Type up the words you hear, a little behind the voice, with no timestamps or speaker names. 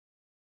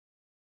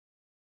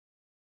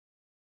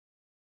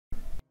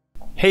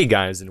Hey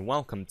guys, and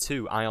welcome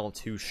to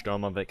IL-2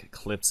 Sturmovik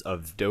Clips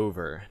of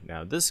Dover.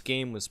 Now, this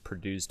game was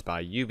produced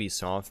by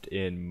Ubisoft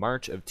in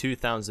March of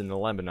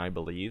 2011, I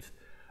believe.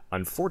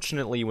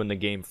 Unfortunately, when the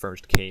game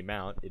first came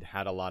out, it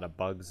had a lot of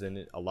bugs in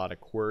it, a lot of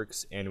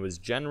quirks, and was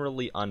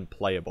generally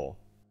unplayable.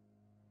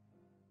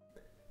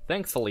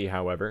 Thankfully,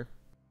 however,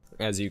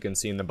 as you can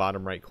see in the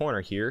bottom right corner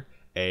here,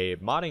 a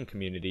modding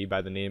community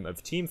by the name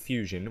of Team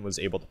Fusion was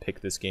able to pick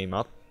this game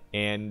up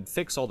and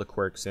fix all the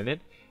quirks in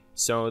it,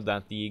 so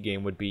that the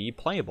game would be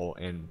playable,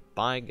 and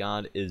by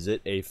God is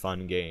it a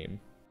fun game.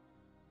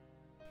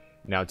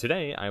 Now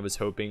today I was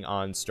hoping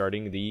on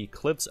starting the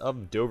Clips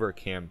of Dover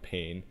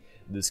campaign.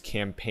 This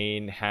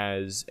campaign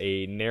has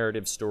a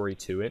narrative story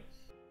to it,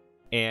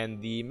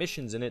 and the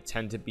missions in it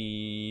tend to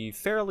be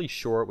fairly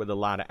short with a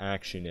lot of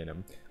action in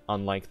them,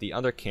 unlike the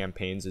other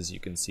campaigns as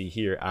you can see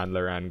here,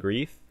 Adler and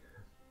Grief,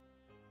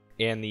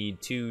 and the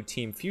two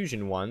Team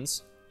Fusion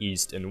ones,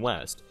 East and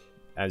West.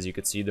 As you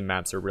can see, the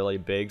maps are really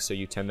big, so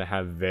you tend to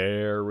have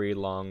very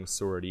long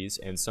sorties,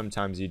 and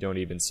sometimes you don't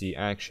even see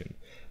action.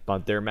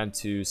 But they're meant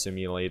to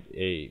simulate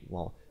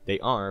they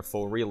are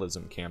full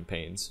realism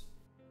campaigns.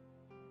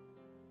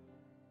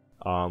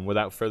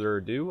 Without further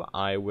ado,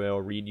 I will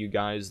read you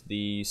guys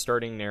the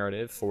starting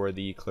narrative for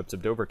the Clips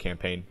of Dover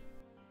campaign.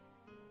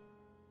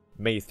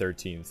 May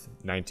 13th,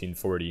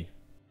 1940.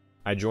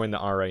 I joined the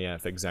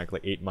RAF exactly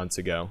 8 months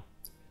ago.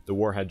 The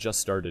war had just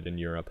started in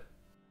Europe.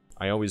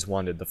 I always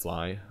wanted to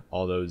fly.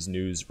 All those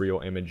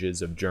newsreel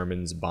images of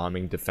Germans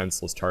bombing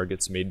defenseless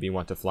targets made me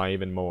want to fly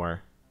even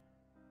more.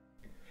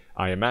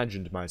 I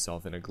imagined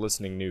myself in a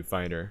glistening new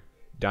fighter,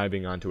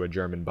 diving onto a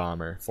German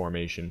bomber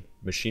formation,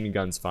 machine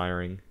guns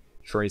firing,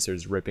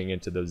 tracers ripping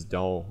into those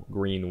dull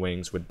green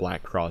wings with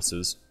black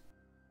crosses.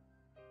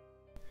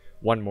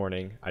 One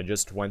morning, I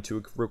just went to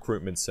a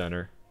recruitment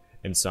center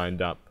and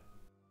signed up.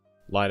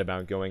 Lied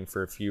about going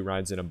for a few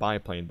rides in a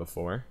biplane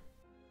before.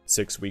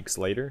 6 weeks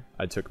later,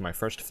 I took my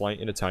first flight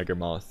in a Tiger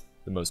Moth,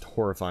 the most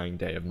horrifying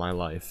day of my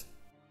life.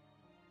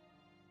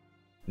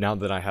 Now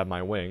that I have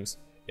my wings,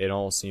 it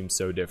all seems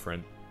so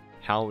different.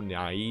 How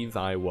naive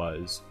I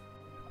was.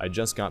 I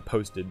just got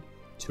posted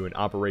to an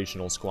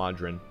operational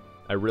squadron.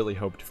 I really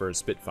hoped for a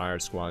Spitfire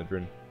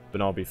squadron,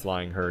 but I'll be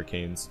flying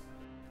Hurricanes.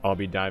 I'll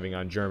be diving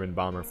on German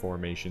bomber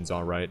formations,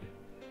 alright.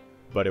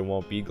 But it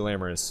won't be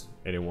glamorous,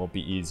 and it won't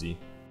be easy.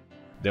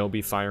 They'll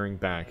be firing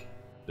back.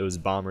 Those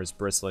bombers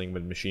bristling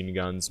with machine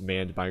guns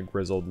manned by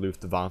grizzled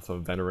Luftwaffe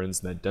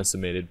veterans that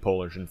decimated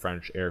Polish and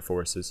French air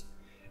forces,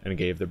 and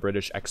gave the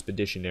British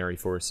Expeditionary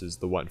Forces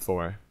the what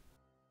for.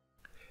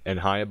 And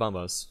high above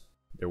us,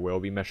 there will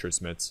be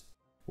Messerschmitts,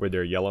 with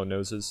their yellow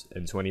noses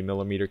and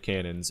 20mm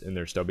cannons in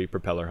their stubby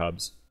propeller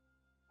hubs.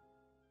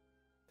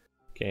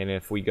 Okay, and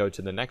if we go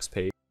to the next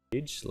page,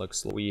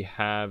 looks like we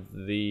have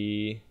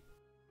the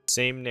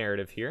same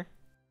narrative here.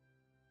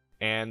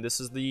 And this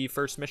is the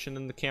first mission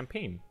in the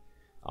campaign.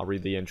 I'll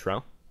read the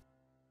intro.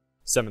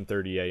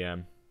 7:30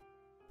 a.m.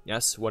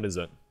 Yes, what is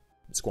it?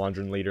 The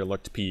squadron leader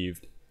looked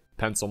peeved.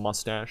 Pencil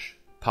mustache,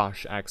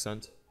 posh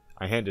accent.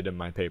 I handed him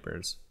my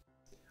papers.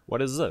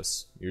 What is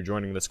this? You're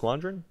joining the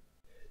squadron?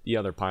 The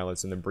other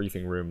pilots in the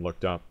briefing room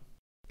looked up.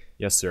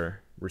 Yes, sir.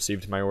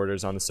 Received my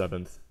orders on the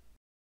 7th.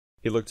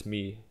 He looked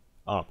me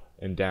up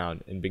and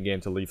down and began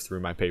to leaf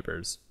through my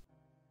papers.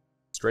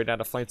 Straight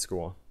out of flight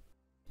school.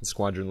 The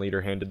squadron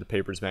leader handed the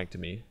papers back to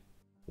me.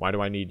 Why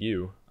do I need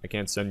you? I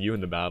can't send you in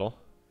the battle.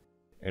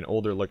 An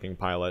older-looking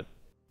pilot,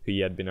 who he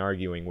had been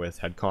arguing with,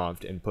 had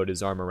coughed and put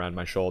his arm around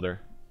my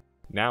shoulder.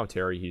 Now,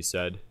 Terry, he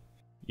said,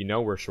 you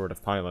know we're short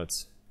of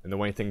pilots, and the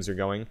way things are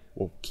going,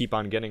 we'll keep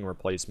on getting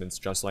replacements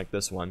just like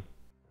this one.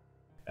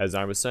 As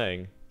I was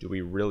saying, do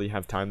we really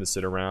have time to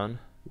sit around?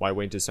 Why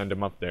wait to send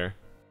him up there?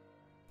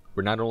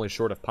 We're not only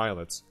short of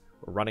pilots,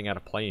 we're running out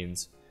of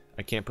planes.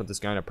 I can't put this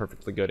guy in a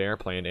perfectly good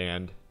airplane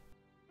and...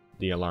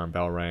 The alarm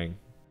bell rang.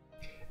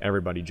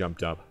 Everybody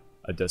jumped up.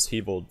 A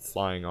disheveled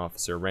flying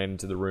officer ran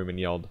into the room and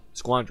yelled,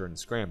 "Squadron,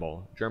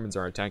 scramble! Germans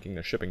are attacking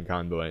the shipping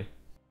convoy."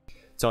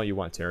 Tell you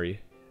what,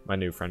 Terry, my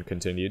new friend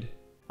continued.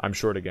 I'm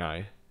short a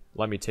guy.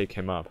 Let me take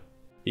him up.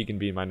 He can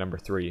be my number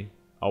 3.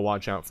 I'll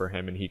watch out for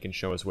him and he can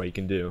show us what he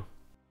can do.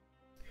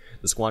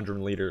 The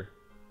squadron leader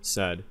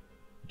said,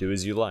 Do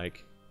as you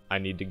like. I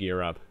need to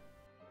gear up.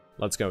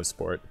 Let's go,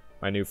 sport.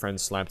 My new friend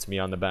slapped me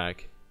on the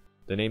back.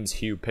 The name's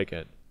Hugh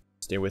Pickett.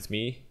 Stay with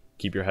me.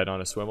 Keep your head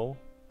on a swivel.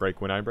 Break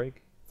when I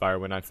break, fire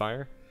when I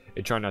fire,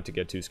 and try not to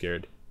get too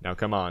scared. Now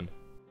come on.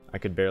 I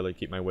could barely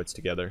keep my wits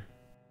together.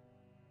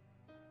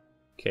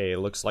 Okay, it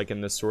looks like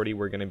in this sortie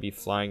we're going to be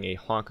flying a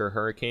Hawker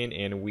Hurricane,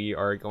 and we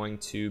are going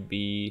to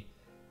be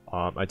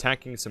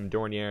attacking some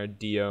Dornier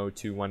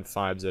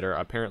DO-215s that are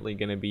apparently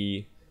going to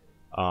be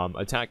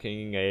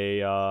attacking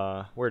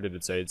a, where did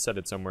it say? It said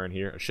it somewhere in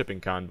here, a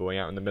shipping convoy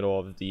out in the middle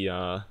of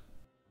the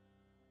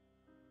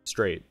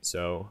strait.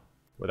 So,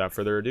 without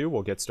further ado,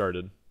 we'll get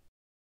started.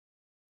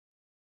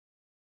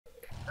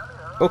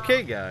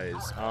 Okay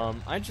guys,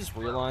 I just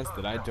realized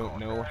that I don't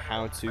know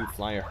how to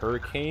fly a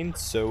Hurricane,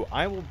 so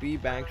I will be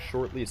back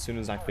shortly as soon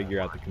as I figure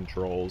out the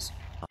controls.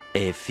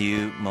 A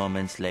few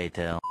moments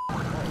later.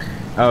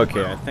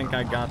 Okay, I think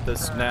I got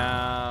this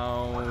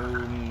now.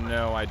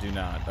 No, I do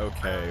not.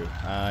 Okay,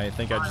 I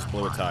think I just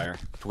blew a tire.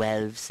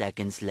 12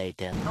 seconds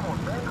later.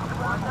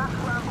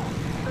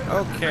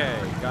 Okay,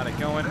 got it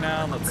going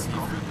now. Let's see if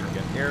we can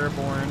get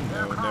airborne.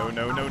 No, no,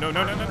 no, no, no,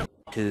 no, no, no, no.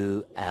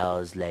 2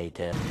 hours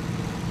later.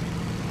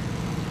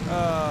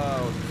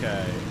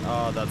 Okay.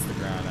 Oh, that's the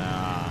ground.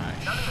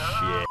 Ah,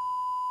 shit.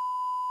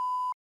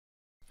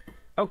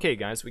 Okay,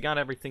 guys, we got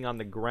everything on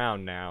the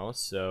ground now,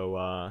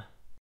 so,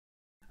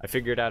 I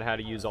figured out how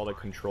to use all the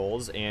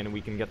controls, and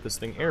we can get this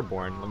thing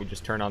airborne. Let me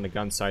just turn on the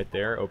gun sight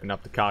there, open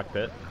up the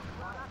cockpit.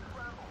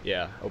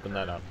 Yeah, open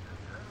that up.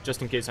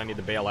 Just in case I need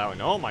to bail out,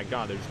 and oh my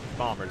god, there's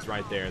bombers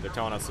right there. They're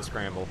telling us to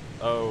scramble.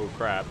 Oh,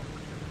 crap.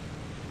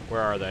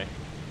 Where are they?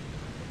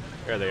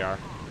 There they are.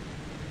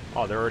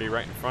 Oh, they're already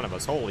right in front of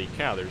us. Holy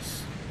cow,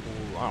 there's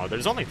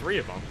only 3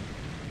 of them.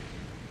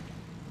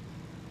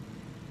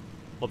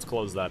 Let's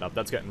close that up.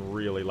 That's getting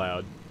really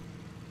loud.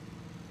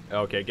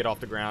 Okay, get off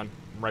the ground.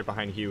 I'm right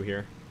behind Hugh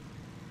here.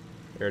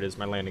 There it is,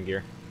 my landing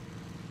gear.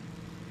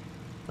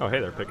 Oh, hey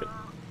there, Pickett.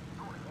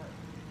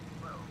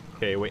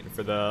 Okay, waiting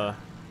for the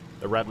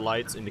red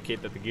lights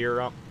indicate that the gear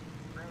are up.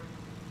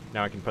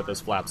 Now I can put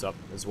those flaps up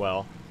as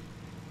well.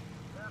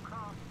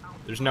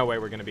 There's no way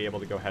we're going to be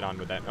able to go head on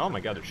with that. Oh my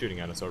god, they're shooting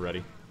at us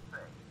already.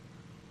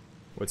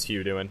 What's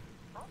Hugh doing?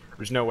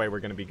 There's no way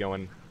we're going to be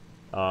going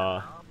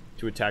to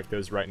attack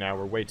those right now.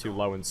 We're way too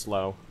low and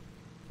slow.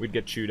 We'd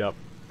get chewed up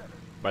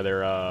by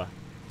their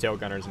tail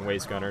gunners and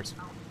waist gunners.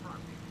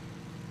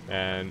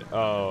 And,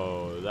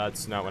 oh,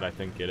 that's not what I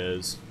think it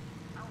is.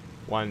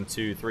 1,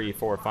 2, 3,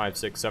 4, 5,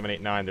 6, 7,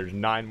 8, 9. There's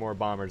 9 more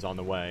bombers on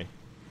the way.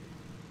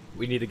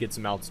 We need to get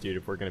some altitude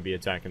if we're going to be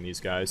attacking these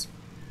guys.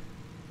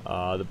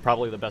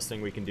 Probably the best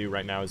thing we can do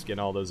right now is get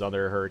all those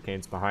other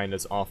Hurricanes behind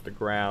us off the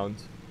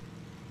ground.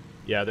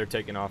 Yeah, they're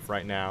taking off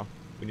right now.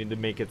 We need to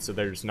make it so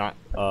there's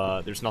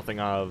nothing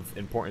of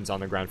importance on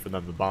the ground for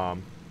them to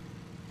bomb.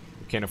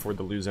 We can't afford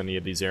to lose any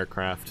of these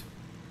aircraft.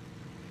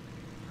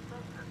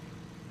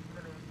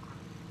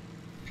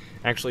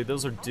 Actually,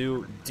 those are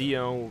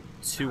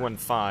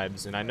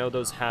DO-215s, and I know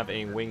those have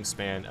a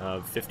wingspan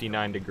of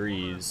 59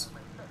 degrees.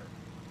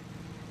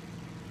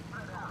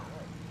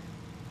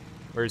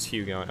 Where's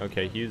Hugh going?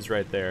 Okay, Hugh's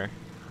right there.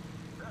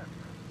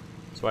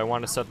 So I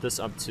want to set this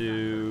up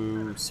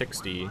to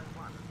 60.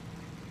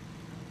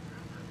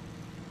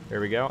 There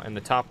we go, and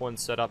the top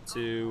one's set up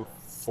to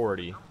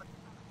 40.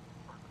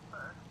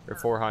 Or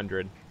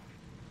 400.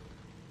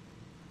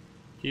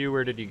 Hugh,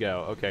 where did you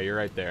go? Okay, you're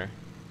right there.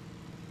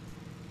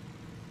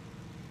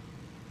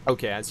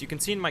 Okay, as you can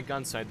see in my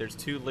gun sight, there's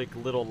 2 like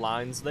little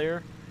lines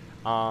there.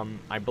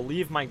 I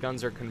believe my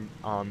guns are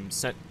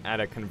set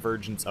at a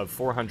convergence of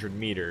 400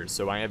 meters,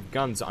 so I have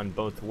guns on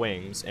both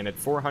wings, and at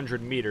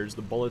 400 meters,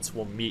 the bullets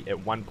will meet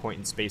at one point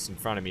in space in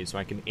front of me, so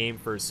I can aim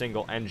for a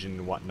single engine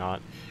and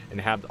whatnot,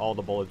 and have all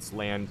the bullets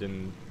land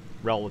in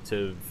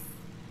relatively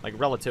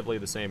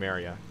the same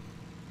area.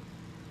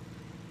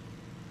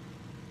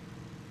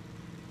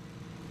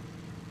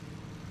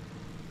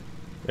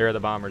 There are the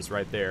bombers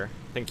right there.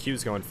 I think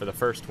Q's going for the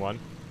first one.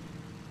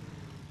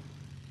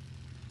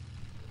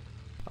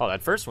 Oh,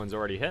 that first one's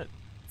already hit.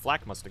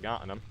 Flak must have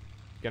gotten him.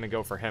 Gonna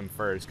go for him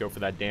first. Go for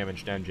that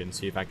damaged engine.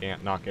 See if I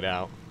can't knock it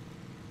out.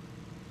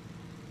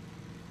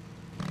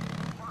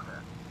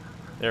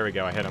 There we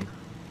go. I hit him.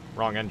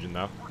 Wrong engine,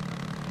 though.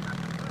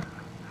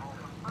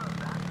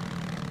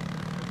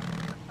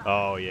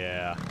 Oh,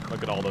 yeah.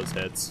 Look at all those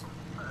hits.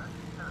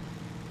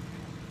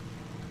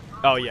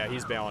 Oh, yeah.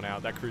 He's bailing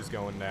out. That crew's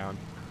going down.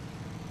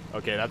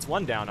 Okay, that's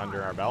 1 down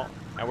under our belt.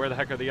 Now where the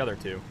heck are the other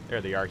 2?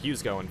 There they are.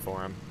 Hugh's going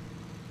for him.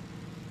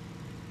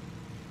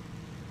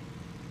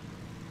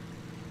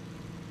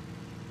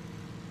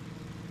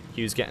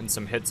 Hugh's getting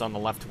some hits on the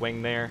left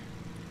wing there.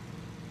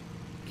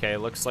 Okay,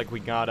 looks like we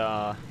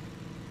got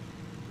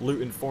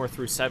Luton 4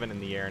 through 7 in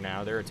the air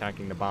now. They're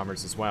attacking the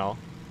bombers as well.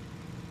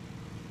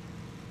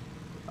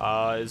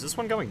 Is this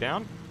one going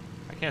down?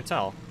 I can't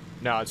tell.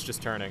 No, it's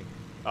just turning.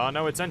 Oh,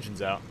 no, its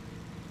engine's out.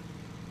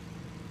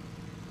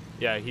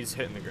 Yeah, he's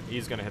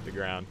gonna hit the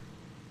ground.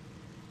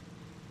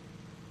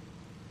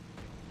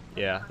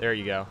 Yeah, there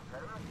you go.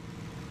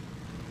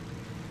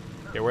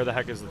 Okay, where the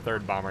heck is the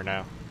 3rd bomber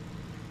now?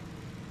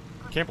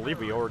 Can't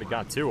believe we already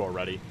got 2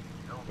 already.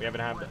 We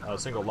haven't had a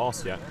single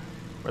loss yet.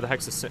 Where the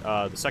heck's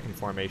the 2nd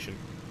formation?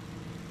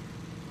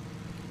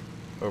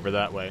 Over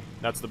that way.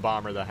 That's the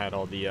bomber that had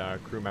all the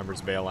crew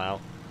members bail out.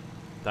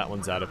 That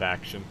one's out of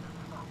action.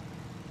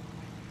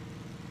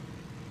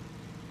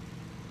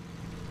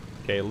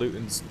 Okay,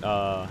 Luton's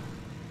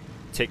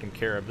taking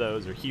care of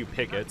those, or Hugh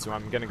Pickett, so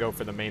I'm gonna go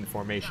for the main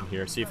formation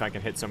here, see if I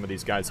can hit some of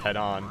these guys head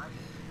on.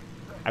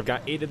 I've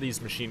got 8 of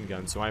these machine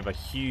guns, so I have a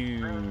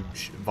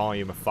huge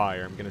volume of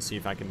fire. I'm gonna see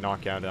if I can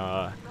knock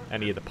out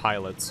any of the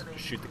pilots,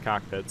 shoot the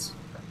cockpits.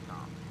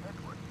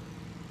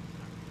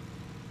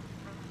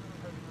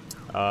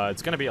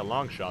 It's gonna be a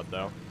long shot,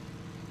 though.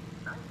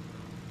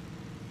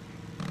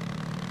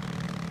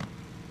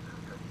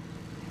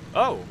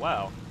 Oh,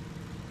 wow.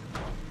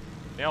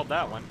 Nailed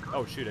that one.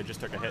 Oh, shoot, I just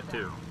took a hit,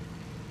 too.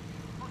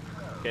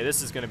 Okay,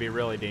 this is going to be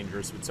really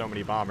dangerous with so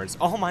many bombers.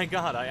 Oh my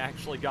god, I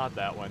actually got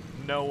that one.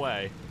 No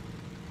way.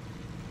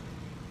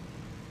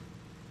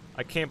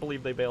 I can't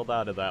believe they bailed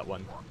out of that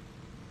one.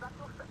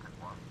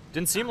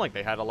 Didn't seem like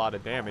they had a lot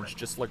of damage,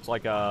 just looked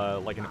like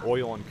an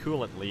oil and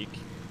coolant leak.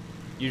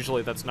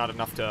 Usually that's not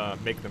enough to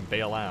make them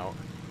bail out.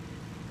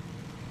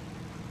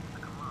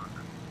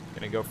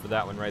 Gonna go for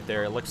that one right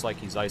there. It looks like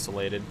he's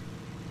isolated.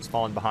 He's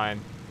falling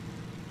behind.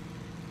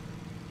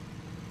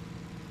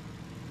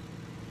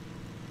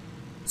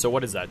 So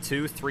what is that,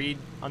 2, 3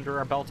 under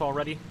our belt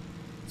already?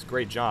 It's a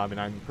great job, and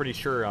I'm pretty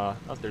sure, oh,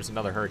 there's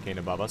another hurricane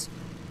above us.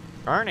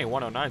 There aren't any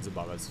 109s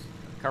above us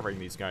covering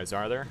these guys,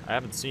 are there? I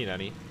haven't seen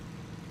any.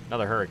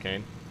 Another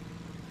hurricane.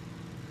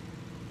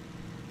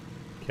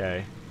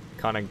 Okay.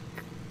 Kinda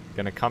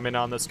gonna come in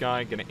on this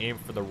guy, gonna aim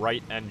for the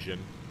right engine.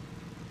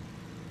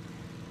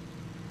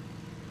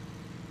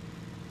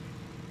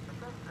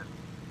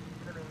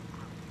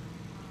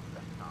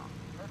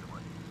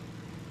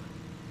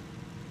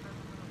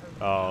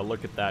 Oh,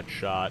 look at that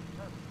shot.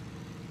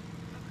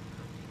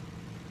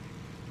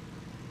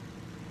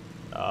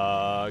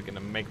 Gonna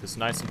make this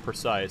nice and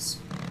precise.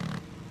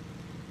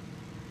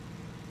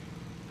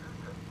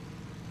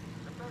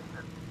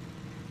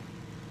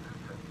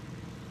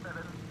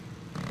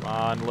 Come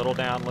on, little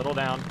down, little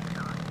down.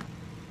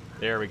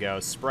 There we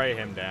go, spray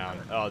him down.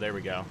 Oh, there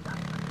we go.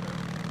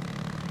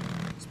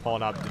 He's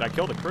pulling up. Did I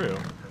kill the crew?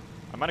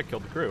 I might have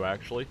killed the crew,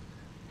 actually.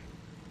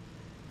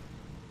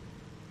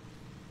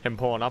 Him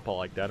pulling up all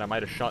like that, I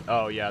might have shot.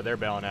 Oh yeah, they're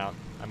bailing out.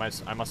 I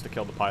must have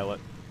killed the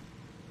pilot.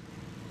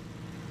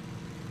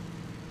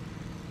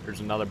 There's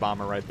another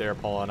bomber right there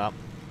pulling up.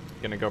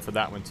 Gonna go for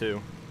that one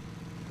too.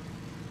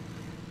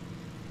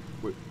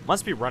 We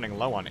must be running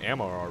low on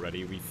ammo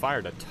already. We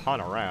fired a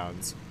ton of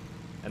rounds,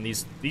 and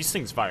these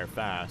things fire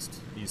fast.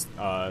 These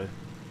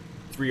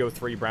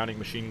 303 Browning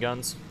machine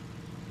guns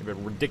have a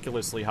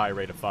ridiculously high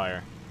rate of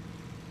fire.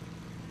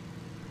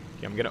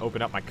 Okay, I'm gonna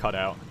open up my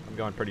cutout. I'm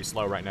going pretty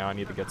slow right now. I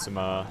need to get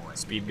some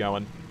speed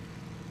going.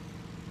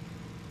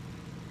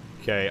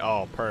 Okay,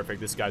 oh,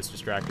 perfect. This guy's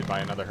distracted by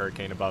another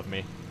hurricane above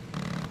me.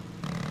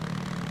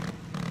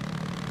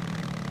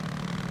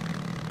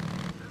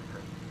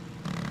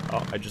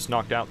 Oh, I just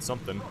knocked out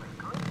something.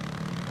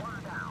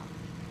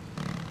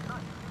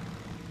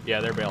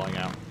 Yeah, they're bailing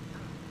out.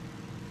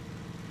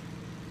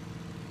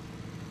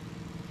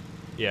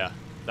 Yeah,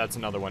 that's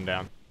another one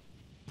down.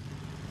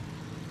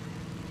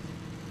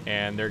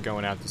 And they're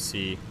going out to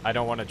sea. I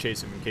don't want to chase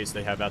them in case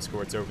they have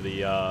escorts over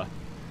the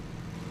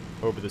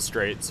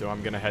strait, so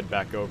I'm gonna head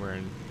back over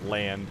and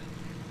land.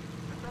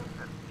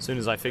 As soon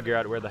as I figure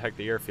out where the heck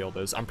the airfield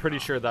is. I'm pretty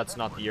sure that's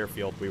not the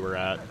airfield we were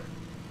at.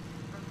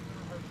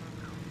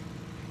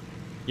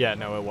 Yeah,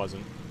 no, it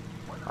wasn't.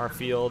 Our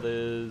field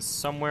is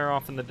somewhere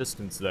off in the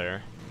distance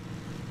there.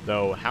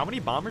 Though, how many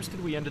bombers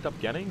did we ended up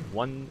getting?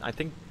 One, I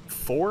think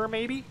 4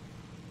 maybe?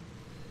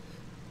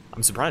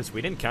 I'm surprised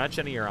we didn't catch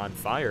any or on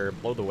fire,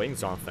 blow the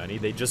wings off any.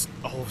 They just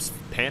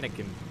panicked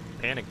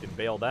and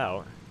bailed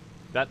out.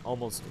 That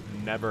almost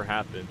never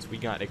happens. We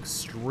got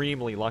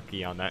extremely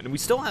lucky on that. And we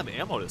still have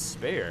ammo to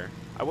spare.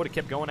 I would have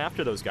kept going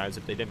after those guys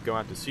if they didn't go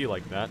out to sea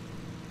like that.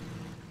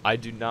 I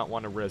do not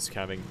want to risk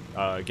having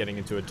getting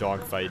into a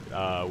dogfight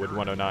with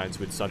 109s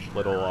with such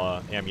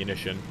little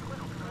ammunition.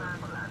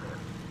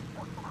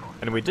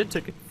 And we did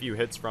take a few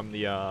hits from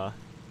the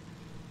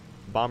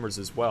bombers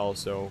as well,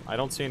 so I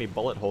don't see any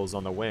bullet holes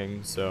on the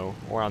wing, so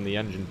or on the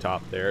engine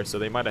top there, so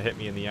they might have hit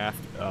me in the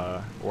aft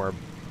or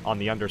on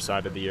the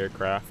underside of the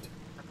aircraft.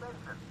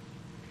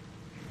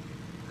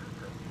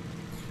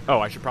 Oh,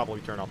 I should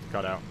probably turn off the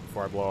cutout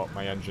before I blow up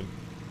my engine.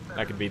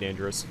 That could be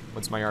dangerous.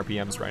 What's my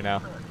RPMs right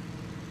now?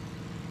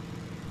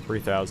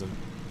 3,000.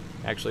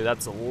 Actually,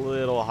 that's a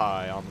little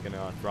high. I'm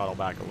gonna throttle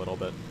back a little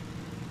bit.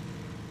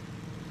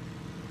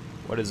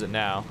 What is it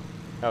now?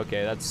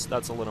 Okay,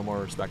 that's a little more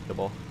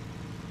respectable.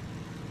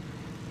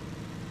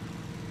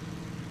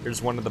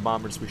 Here's one of the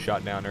bombers we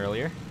shot down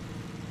earlier.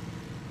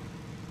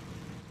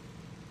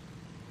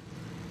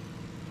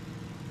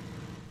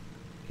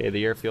 Okay,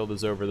 the airfield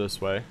is over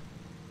this way.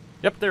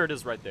 Yep, there it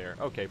is right there.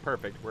 Okay,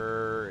 perfect.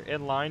 We're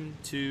in line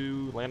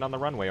to land on the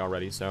runway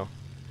already, so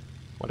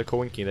what a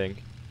coinky thing.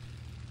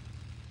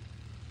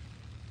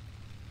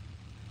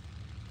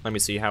 Let me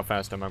see how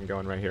fast I'm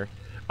going right here.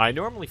 I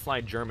normally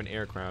fly German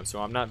aircraft,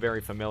 so I'm not very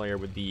familiar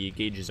with the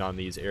gauges on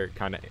these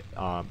kind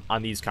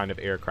of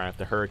aircraft.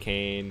 The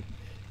Hurricane,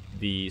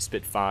 the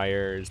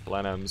Spitfires,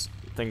 Blenheims,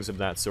 things of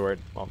that sort.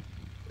 Well,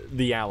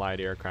 the Allied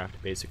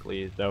aircraft,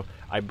 basically. Though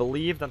I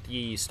believe that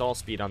the stall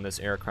speed on this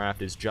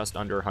aircraft is just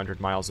under 100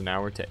 miles an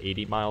hour to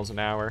 80 miles an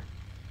hour.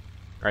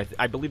 Or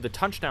I believe the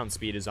touchdown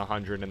speed is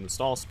 100 and the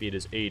stall speed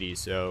is 80.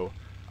 So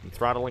I'm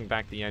throttling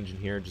back the engine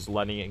here, just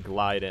letting it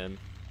glide in.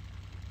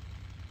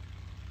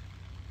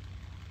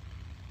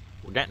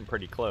 We're getting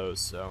pretty close,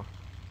 so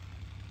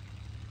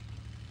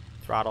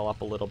throttle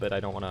up a little bit. I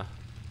don't want to.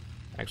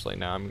 Actually,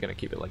 no, I'm gonna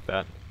keep it like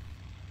that.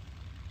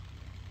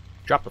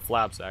 Drop the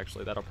flaps,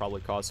 actually. That'll probably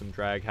cause some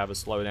drag. Have a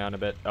slow down a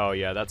bit. Oh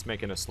yeah, that's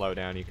making a slow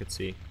down. You could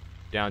see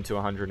down to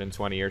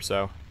 120 or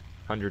so,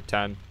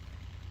 110.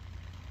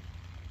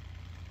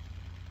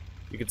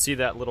 You can see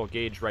that little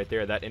gauge right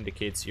there. That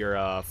indicates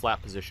your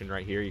flap position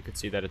right here. You can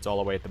see that it's all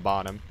the way at the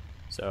bottom.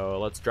 So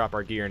let's drop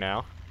our gear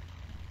now.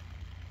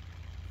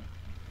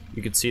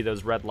 You can see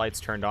those red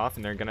lights turned off,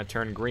 and they're going to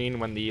turn green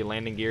when the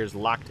landing gear is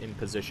locked in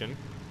position.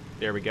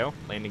 There we go,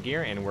 landing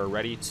gear, and we're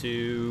ready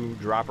to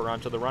drop her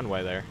onto the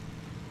runway there.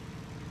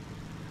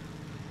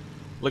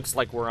 Looks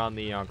like we're on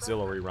the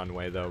auxiliary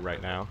runway, though,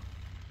 right now.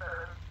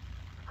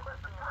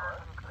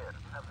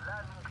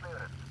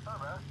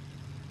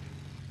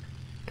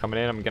 Coming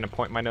in, I'm going to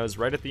point my nose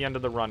right at the end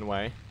of the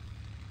runway.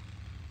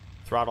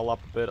 Throttle up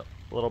a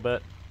little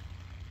bit.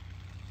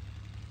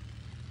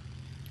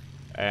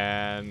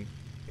 And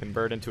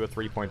convert into a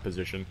 3-point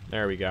position.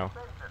 There we go.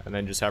 And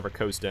then just have her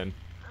coast in.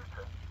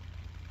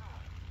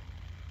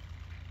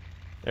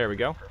 There we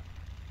go.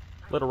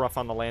 A little rough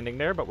on the landing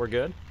there, but we're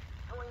good.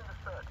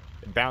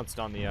 It bounced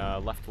on the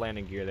left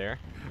landing gear there.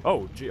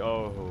 Oh, gee,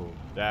 oh,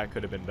 that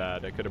could have been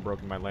bad. I could have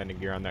broken my landing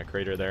gear on that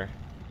crater there.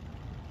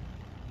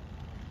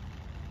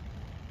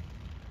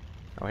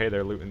 Oh, hey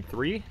there, Luton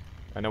 3.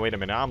 Oh, no, wait a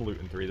minute, I'm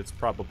Luton 3. That's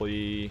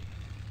probably...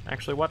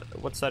 Actually,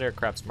 what's that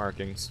aircraft's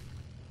markings?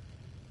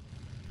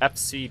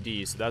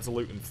 FCD, so that's a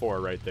Luton 4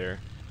 right there.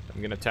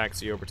 I'm gonna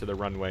taxi over to the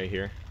runway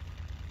here.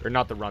 Or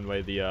not the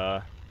runway,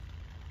 the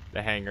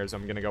hangars.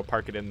 I'm gonna go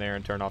park it in there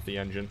and turn off the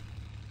engine.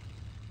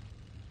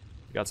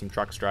 Got some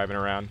trucks driving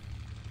around.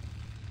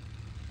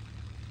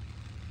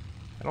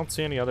 I don't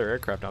see any other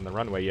aircraft on the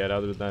runway yet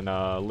other than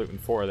Luton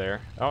 4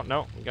 there. Oh,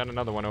 no, we got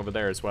another one over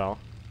there as well.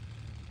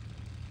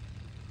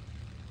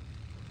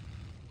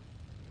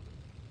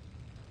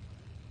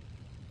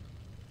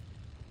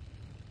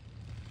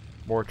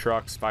 More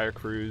trucks, fire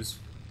crews.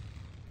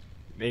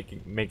 They're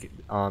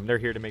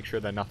here to make sure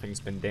that nothing's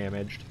been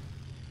damaged.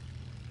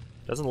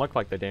 Doesn't look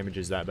like the damage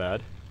is that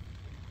bad.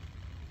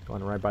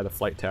 Going right by the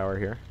flight tower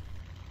here.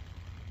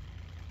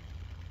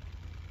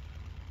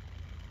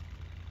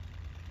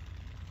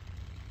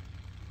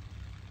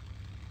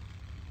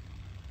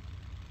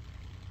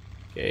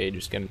 Okay,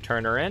 just gonna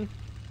turn her in.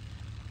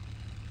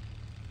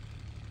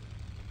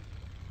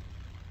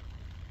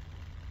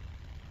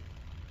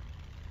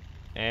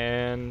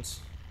 And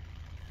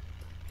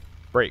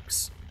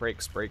brakes,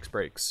 brakes, brakes,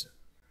 brakes.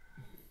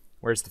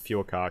 Where's the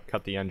fuel cock?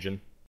 Cut the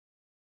engine.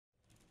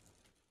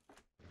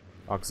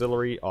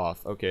 Auxiliary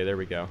off. Okay, there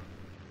we go.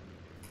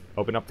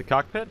 Open up the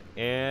cockpit,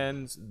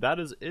 and that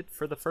is it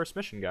for the first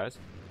mission, guys.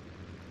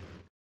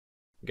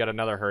 We got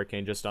another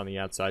Hurricane just on the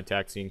outside,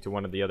 taxiing to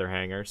one of the other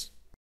hangars.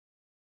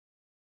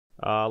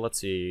 Let's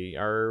see.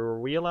 Are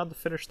we allowed to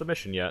finish the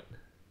mission yet?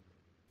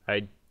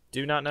 I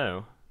do not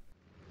know.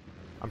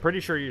 I'm pretty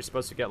sure you're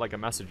supposed to get like a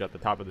message at the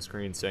top of the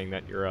screen saying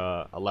that you're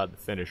allowed to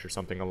finish or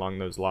something along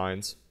those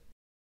lines.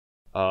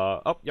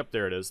 Oh, yep,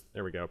 there it is.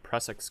 There we go.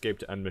 Press escape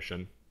to end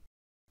mission.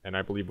 And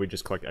I believe we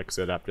just click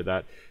exit after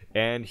that.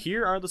 And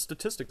here are the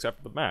statistics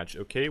after the match.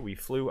 Okay, we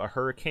flew a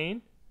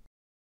Hurricane.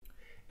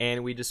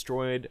 And we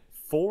destroyed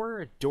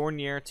 4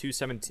 Dornier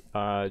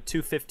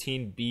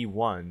 215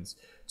 B1s.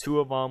 2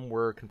 of them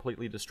were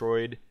completely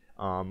destroyed.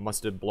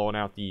 Must have blown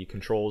out the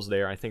controls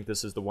there. I think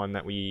this is the one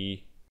that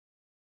we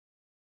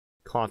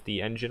caught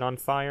the engine on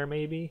fire,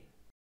 maybe?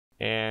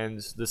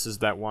 And this is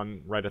that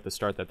one right at the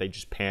start that they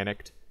just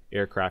panicked.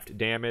 Aircraft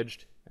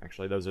damaged.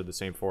 Actually, those are the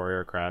same 4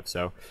 aircraft,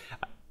 so...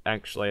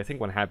 Actually, I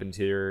think what happened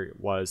here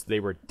was they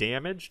were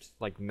damaged,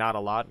 like not a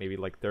lot, maybe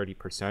like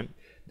 30%.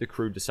 The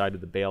crew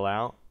decided to bail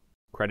out,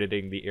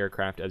 crediting the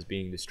aircraft as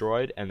being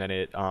destroyed, and then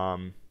it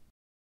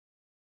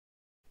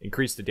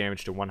increased the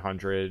damage to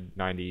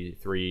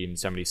 193 and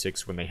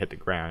 76 when they hit the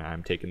ground.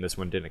 I'm taking this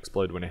one didn't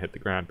explode when it hit the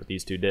ground, but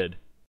these 2 did.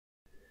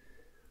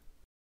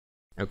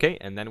 Okay,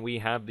 and then we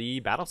have the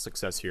battle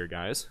success here,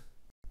 guys.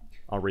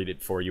 I'll read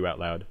it for you out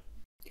loud.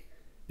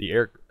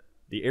 The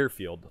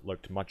airfield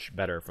looked much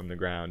better from the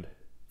ground.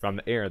 From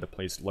the air, the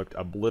place looked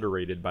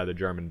obliterated by the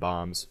German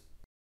bombs.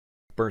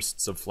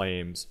 Bursts of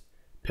flames,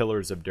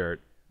 pillars of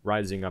dirt,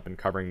 rising up and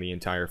covering the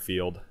entire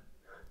field.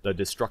 The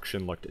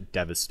destruction looked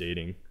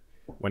devastating.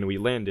 When we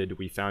landed,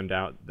 we found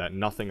out that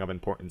nothing of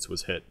importance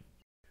was hit.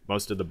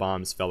 Most of the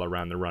bombs fell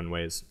around the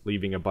runways,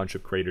 leaving a bunch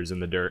of craters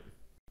in the dirt.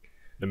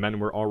 The men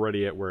were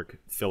already at work,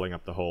 filling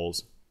up the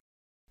holes.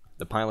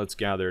 The pilots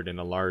gathered in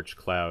a large,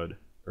 loud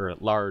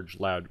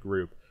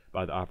group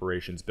by the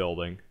operations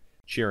building,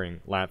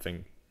 cheering,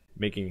 laughing,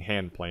 making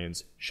hand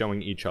planes,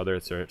 showing each other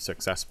their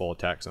successful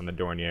attacks on the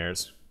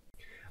Dorniers.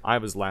 I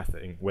was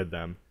laughing with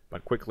them,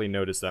 but quickly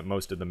noticed that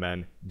most of the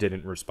men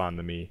didn't respond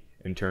to me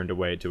and turned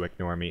away to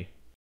ignore me.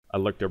 I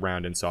looked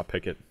around and saw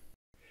Pickett.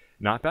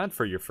 Not bad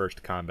for your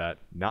first combat.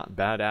 Not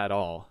bad at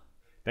all.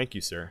 Thank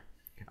you, sir.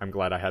 I'm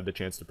glad I had the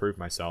chance to prove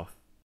myself.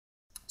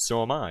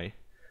 So am I.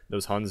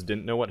 Those Huns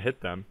didn't know what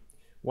hit them.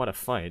 What a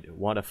fight,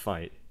 what a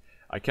fight.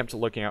 I kept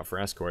looking out for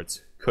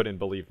escorts. Couldn't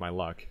believe my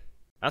luck.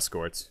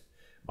 Escorts?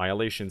 My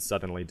elation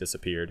suddenly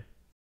disappeared.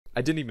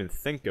 I didn't even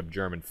think of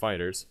German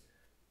fighters.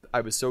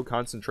 I was so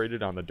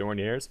concentrated on the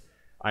Dorniers,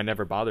 I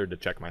never bothered to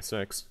check my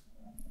 6.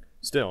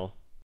 Still,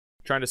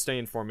 try to stay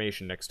in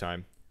formation next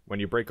time.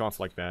 When you break off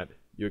like that,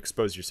 you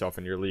expose yourself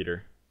and your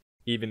leader.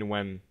 Even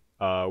when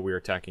We were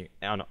attacking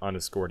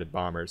unescorted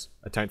bombers.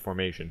 A tight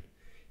formation.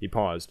 He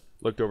paused,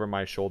 looked over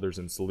my shoulders,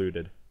 and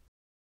saluted.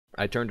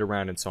 I turned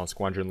around and saw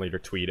Squadron Leader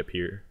Tweed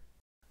appear.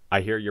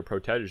 I hear your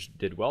protege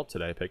did well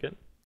today, Pickett.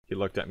 He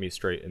looked at me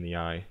straight in the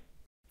eye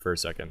for a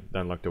second,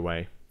 then looked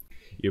away.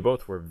 You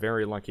both were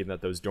very lucky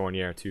that those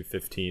Dornier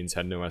 215s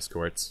had no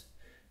escorts.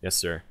 Yes,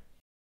 sir.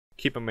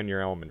 Keep him in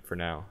your element for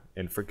now,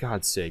 and for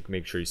God's sake,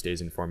 make sure he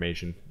stays in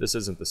formation. This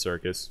isn't the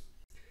circus.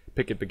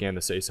 Pickett began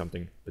to say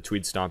something, but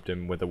Tweed stopped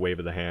him with a wave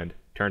of the hand,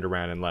 turned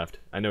around and left.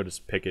 I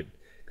noticed Pickett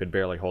could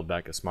barely hold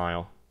back a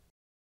smile.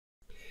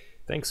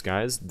 Thanks,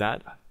 guys.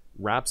 That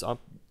wraps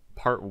up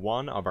part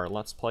 1 of our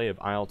Let's Play of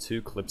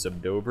IL-2 Clips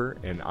of Dover,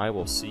 and I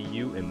will see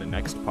you in the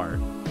next part.